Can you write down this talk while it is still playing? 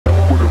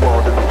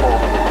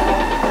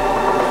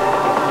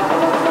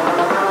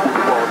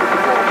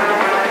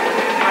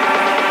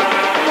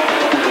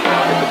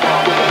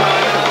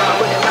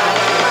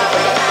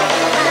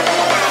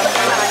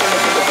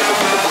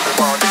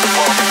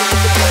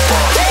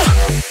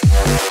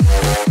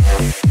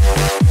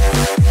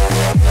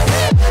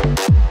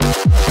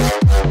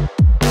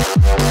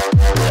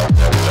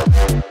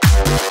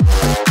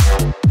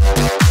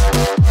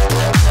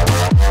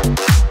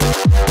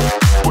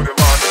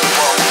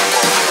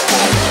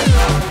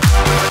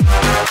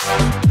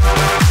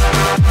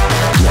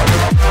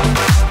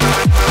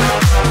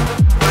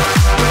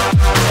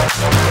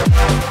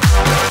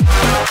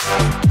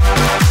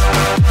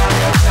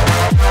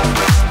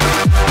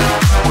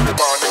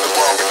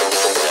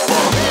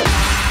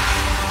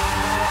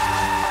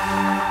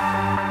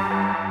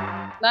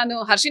ನಾನು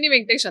ಹರ್ಷಿನಿ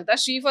ವೆಂಕಟೇಶ್ ಅಂತ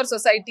Shri for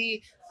society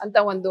ಅಂತ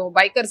ಒಂದು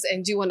ಬೈಕರ್ಸ್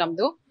NGO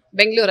ನಮ್ದು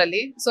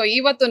ಬೆಂಗಳೂರಲ್ಲಿ. ಸೊ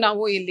ಇವತ್ತು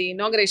ನಾವು ಇಲ್ಲಿ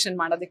ಇನಾಗ್ರೇಷನ್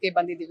ಮಾಡೋದಕ್ಕೆ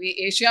ಬಂದಿದ್ದೀವಿ.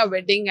 Asia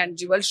wedding and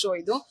jewel show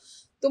ಇದು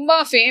ತುಂಬಾ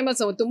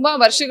ಫೇಮಸ್, ತುಂಬಾ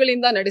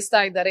ವರ್ಷಗಳಿಂದ ನಡೆಸ್ತಾ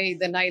ಇದ್ದಾರೆ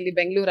ಇದನ್ನ ಇಲ್ಲಿ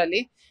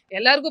ಬೆಂಗಳೂರಲ್ಲಿ.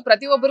 ಎಲ್ಲರಿಗೂ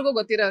ಪ್ರತಿಯೊಬ್ಬರಿಗೂ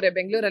ಗೊತ್ತಿರೋರೆ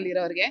ಬೆಂಗಳೂರಲ್ಲಿ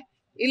ಇರೋರಿಗೆ.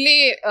 ಇಲ್ಲಿ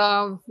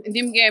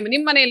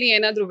ನಿಮ್ಮ ಮನೆಯಲ್ಲಿ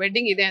ಏನಾದರೂ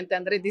ವೆಡ್ಡಿಂಗ್ ಇದೆ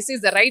ಅಂತಂದ್ರೆ this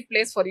is the right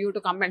place for you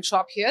to come and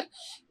shop here.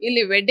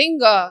 ಇಲ್ಲಿ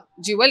ವೆಡ್ಡಿಂಗ್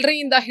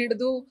ಜ್ಯುವೆಲ್ರಿಯಿಂದ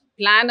ಹಿಡಿದು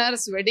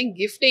ಪ್ಲಾನರ್ಸ್, ವೆಡ್ಡಿಂಗ್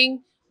ಗಿಫ್ಟಿಂಗ್,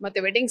 ಮತ್ತೆ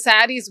ವೆಡ್ಡಿಂಗ್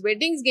ಸ್ಯಾರೀಸ್,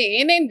 ವೆಡ್ಡಿಂಗ್ಸ್ಗೆ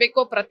ಏನೇನ್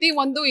ಬೇಕೋ ಪ್ರತಿ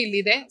ಒಂದು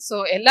ಇಲ್ಲಿದೆ. ಸೊ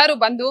ಎಲ್ಲರೂ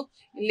ಬಂದು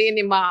ಇಲ್ಲಿ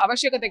ನಿಮ್ಮ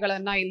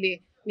ಅವಶ್ಯಕತೆಗಳನ್ನ ಇಲ್ಲಿ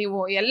ನೀವು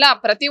ಎಲ್ಲ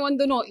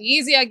ಪ್ರತಿಯೊಂದೂ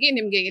ಈಸಿಯಾಗಿ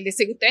ನಿಮ್ಗೆ ಇಲ್ಲಿ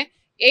ಸಿಗುತ್ತೆ.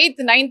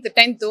 8th 9th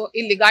 10th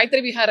ಇಲ್ಲಿ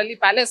ಗಾಯತ್ರಿ ವಿಹಾರಲ್ಲಿ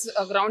ಪ್ಯಾಲೇಸ್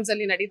ಗ್ರೌಂಡ್ಸ್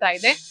ಅಲ್ಲಿ ನಡೀತಾ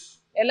ಇದೆ.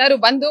 ಎಲ್ಲರೂ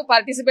ಬಂದು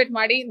ಪಾರ್ಟಿಸಿಪೇಟ್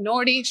ಮಾಡಿ,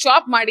 ನೋಡಿ,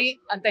 ಶಾಪ್ ಮಾಡಿ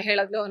ಅಂತ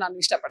ಹೇಳಲು ನಾನು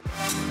ಇಷ್ಟಪಡ್ತೀನಿ.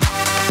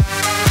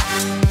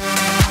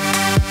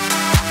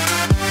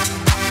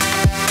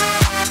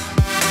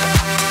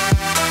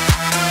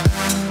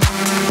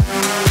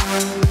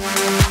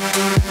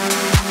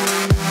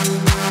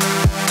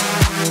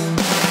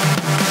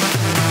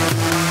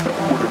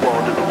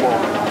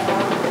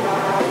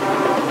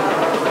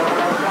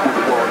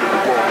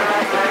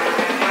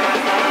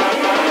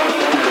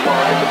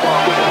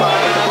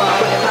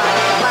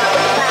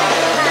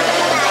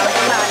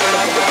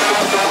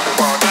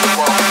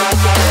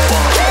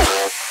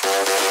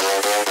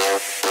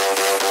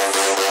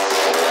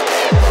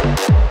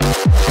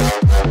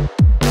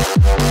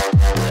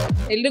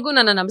 ಎಲ್ರಿಗೂ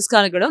ನನ್ನ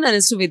ನಮಸ್ಕಾರಗಳು. ನನ್ನ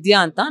ಹೆಸರು ವಿದ್ಯಾ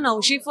ಅಂತ. ನಾವು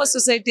ಶ್ರೀ ಫಾರ್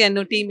ಸೊಸೈಟಿ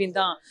ಅನ್ನೋ ಟೀಮ್ ಇಂದ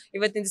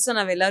ಇವತ್ತಿನ ದಿವಸ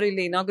ನಾವೆಲ್ಲರೂ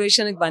ಇಲ್ಲಿ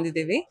ಇನಾಗ್ರೇಷನ್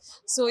ಬಂದಿದ್ದೀವಿ.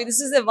 So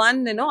this is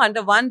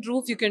under one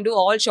roof you can do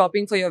all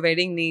shopping for your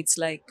wedding needs.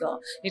 Like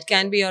it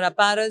can be your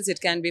ಅಪಾರಲ್ಸ್,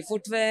 it can be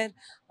footwear,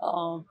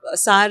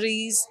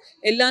 saris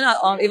ಎಲ್ಲ,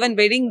 ಇವನ್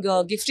ವೆಡ್ಡಿಂಗ್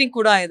ಗಿಫ್ಟಿಂಗ್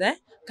ಕೂಡ ಇದೆ.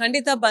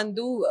 ಖಂಡಿತ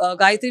ಬಂದು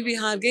Gayatri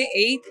ವಿಹಾರ್ಗೆ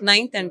 8th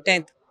 9th and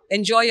 10th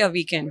enjoy your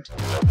weekend.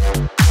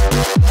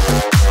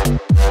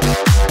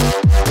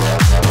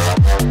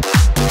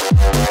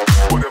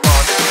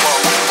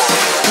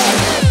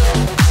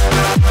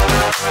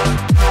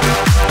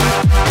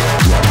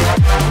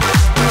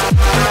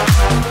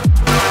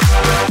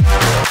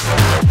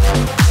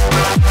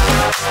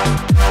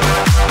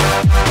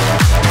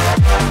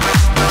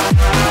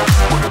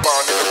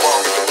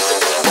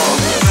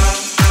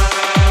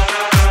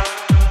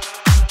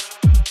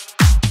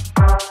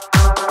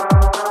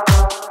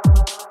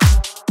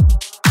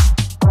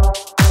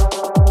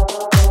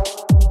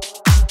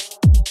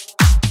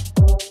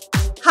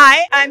 Hi,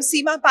 I'm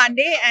Seema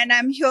Pandey and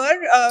I'm here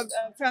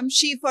from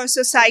She for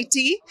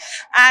Society,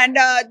 and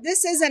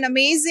this is an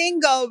amazing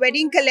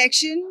wedding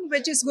collection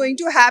which is going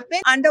to happen.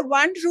 Under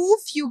one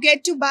roof you get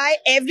to buy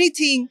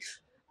everything,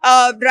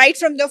 right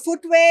from the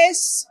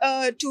footwears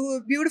to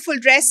beautiful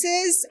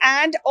dresses,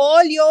 and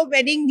all your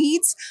wedding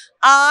needs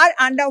are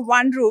under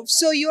one roof.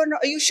 So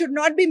you should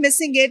not be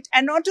missing it.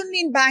 And not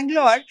only in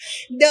Bangalore,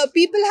 the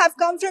people have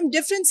come from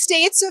different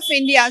states of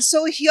India.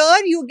 So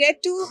here you get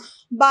to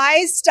buy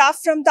stuff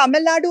from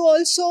Tamil Nadu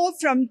also,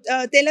 from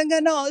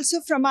Telangana also,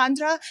 from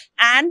Andhra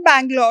and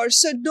Bangalore.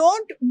 So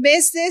don't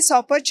miss this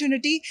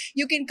opportunity.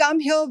 You can come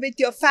here with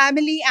your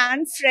family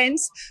and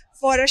friends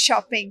for a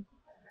shopping.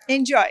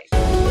 Enjoy.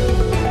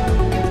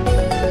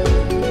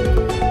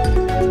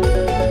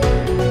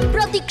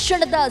 ಪ್ರತಿ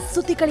ಕ್ಷಣದ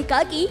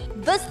ಸುದ್ದಿಗಳಿಗಾಗಿ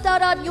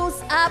ವಿಸ್ತಾರ news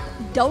app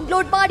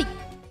download ಮಾಡಿ.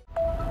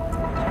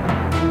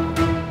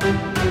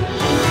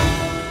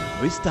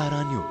 ವಿಸ್ತಾರ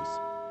news,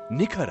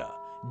 ನಿಖರ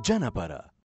ಜನಪರ.